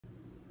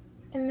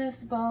In this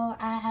bowl,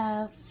 I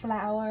have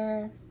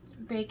flour,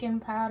 baking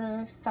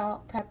powder,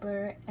 salt,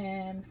 pepper,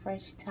 and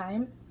fresh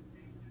thyme.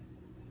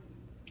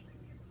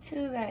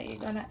 To that, you're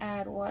gonna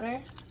add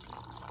water.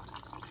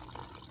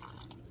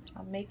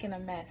 I'm making a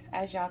mess,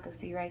 as y'all can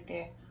see right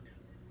there.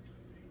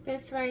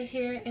 This right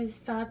here is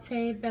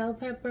sauteed bell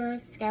pepper,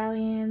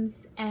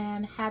 scallions,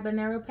 and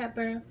habanero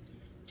pepper.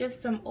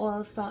 Just some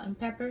oil, salt, and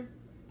pepper.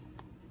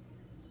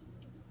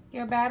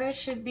 Your batter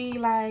should be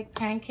like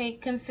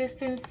pancake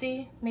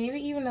consistency, maybe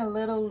even a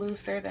little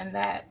looser than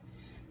that.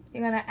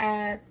 You're gonna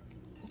add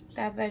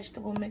that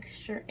vegetable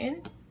mixture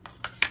in.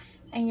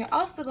 And you're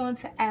also going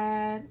to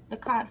add the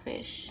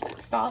codfish,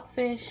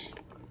 saltfish,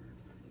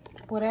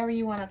 whatever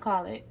you want to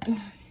call it.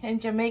 In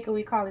Jamaica,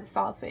 we call it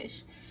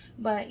saltfish.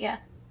 But yeah.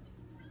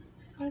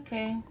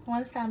 Okay,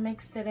 once I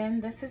mixed it in,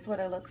 this is what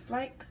it looks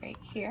like right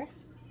here.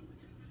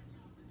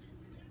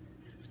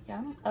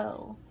 Yum.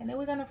 Oh, and then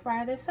we're gonna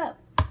fry this up.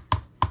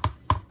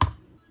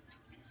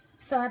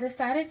 So I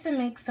decided to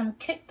make some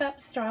kicked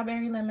up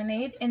strawberry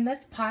lemonade. In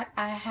this pot,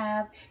 I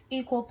have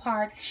equal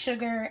parts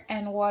sugar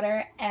and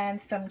water and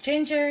some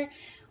ginger.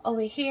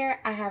 Over here,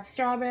 I have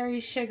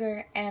strawberries,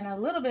 sugar, and a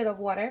little bit of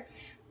water.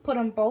 Put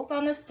them both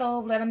on the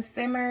stove, let them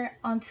simmer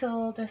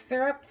until the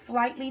syrup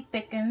slightly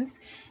thickens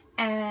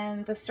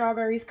and the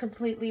strawberries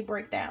completely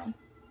break down.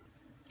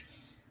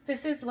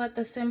 This is what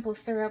the simple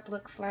syrup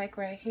looks like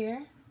right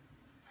here.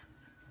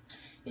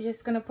 You're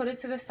just gonna put it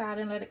to the side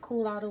and let it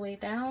cool all the way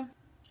down.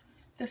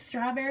 The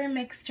strawberry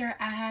mixture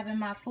I have in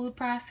my food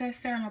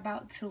processor. I'm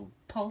about to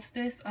post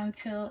this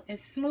until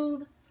it's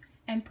smooth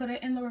and put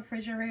it in the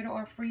refrigerator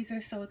or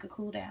freezer so it could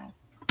cool down.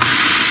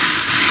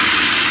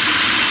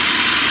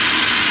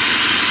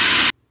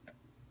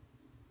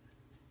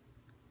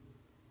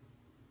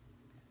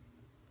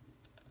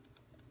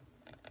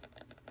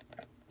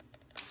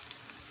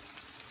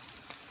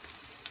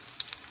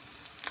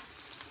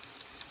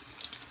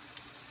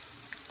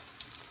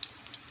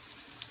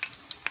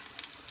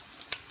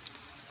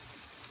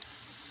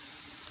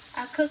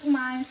 I cook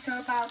mine for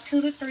about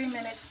 2 to 3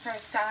 minutes per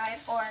side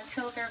or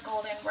until they're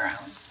golden brown.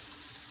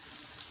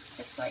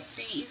 Just like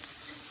these.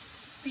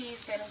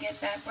 These didn't get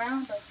that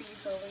brown, but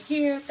these over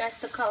here, that's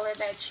the color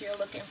that you're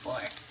looking for.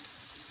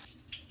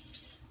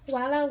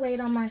 While I wait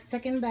on my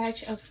second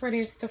batch of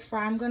fritters to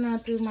fry, I'm gonna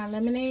do my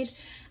lemonade.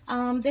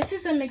 This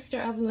is a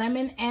mixture of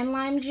lemon and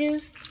lime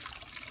juice.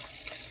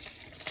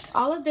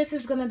 All of this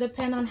is going to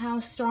depend on how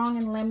strong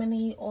and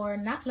lemony or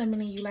not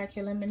lemony you like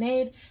your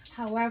lemonade.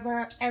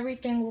 However,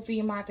 everything will be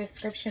in my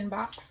description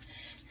box.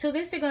 To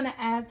this, you're going to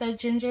add the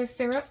ginger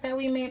syrup that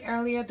we made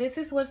earlier. This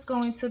is what's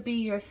going to be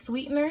your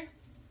sweetener.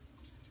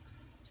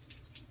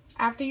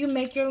 After you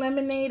make your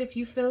lemonade, if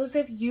you feel as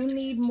if you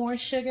need more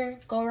sugar,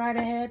 go right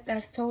ahead.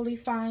 That's totally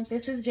fine.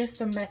 This is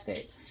just a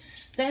method.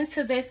 Then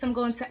to this, I'm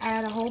going to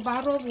add a whole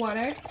bottle of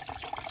water.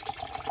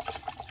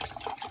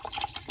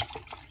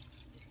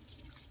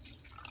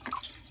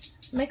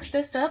 Mix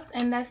this up,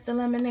 and that's the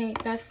lemonade.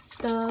 That's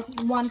the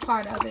one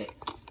part of it.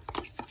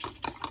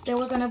 Then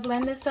we're going to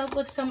blend this up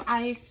with some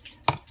ice,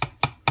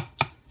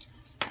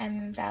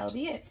 and that'll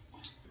be it.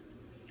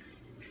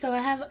 So I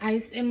have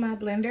ice in my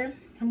blender.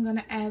 I'm going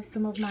to add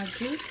some of my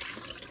juice.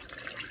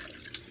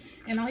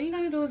 And all you're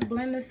going to do is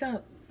blend this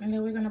up. And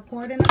then we're going to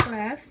pour it in a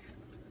glass.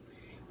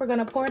 We're going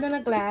to pour it in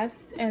a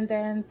glass and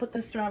then put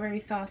the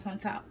strawberry sauce on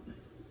top.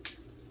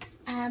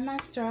 I have my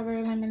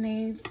strawberry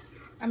lemonade.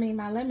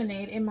 My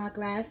lemonade in my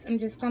glass. I'm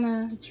just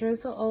gonna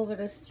drizzle over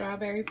the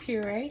strawberry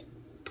puree.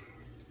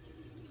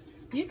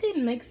 You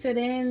can mix it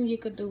in, you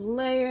could do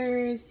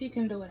layers, you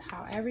can do it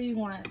however you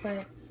want,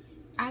 but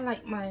I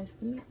like mine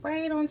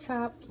right on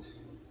top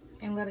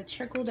and let it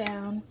trickle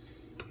down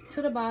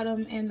to the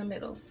bottom in the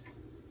middle.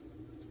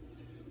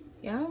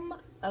 Yum.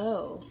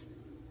 Oh.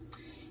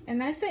 And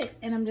that's it.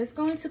 And I'm just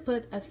going to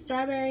put a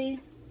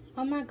strawberry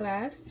on my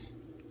glass.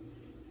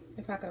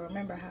 If I can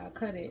remember how I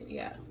cut it.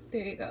 Yeah,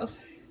 there you go.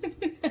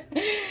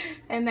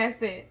 And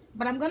that's it.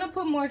 But I'm gonna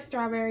put more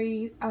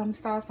strawberry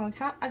sauce on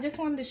top. I just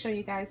wanted to show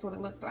you guys what it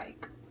looked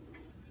like.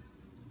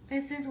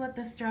 This is what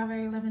the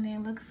strawberry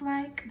lemonade looks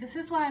like. This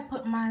is why I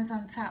put mine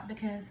on top,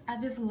 because I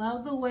just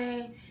love the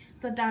way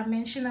the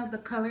dimension of the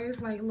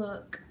colors. Like,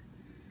 look.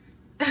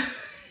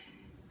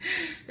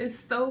 It's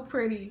so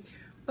pretty.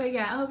 But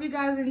yeah, I hope you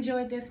guys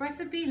enjoyed this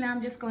recipe. Now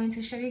I'm just going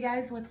to show you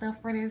guys what the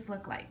fritters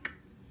look like.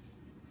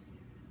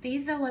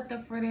 These are what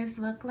the fritters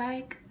look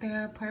like.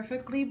 They're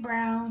perfectly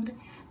browned.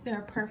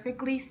 They're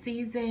perfectly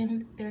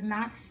seasoned. They're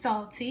not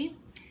salty.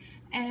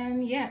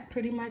 And yeah,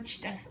 pretty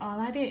much that's all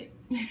I did.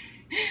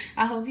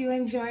 I hope you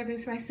enjoyed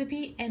this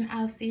recipe, and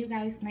I'll see you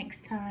guys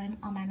next time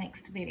on my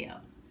next video.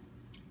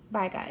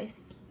 Bye guys.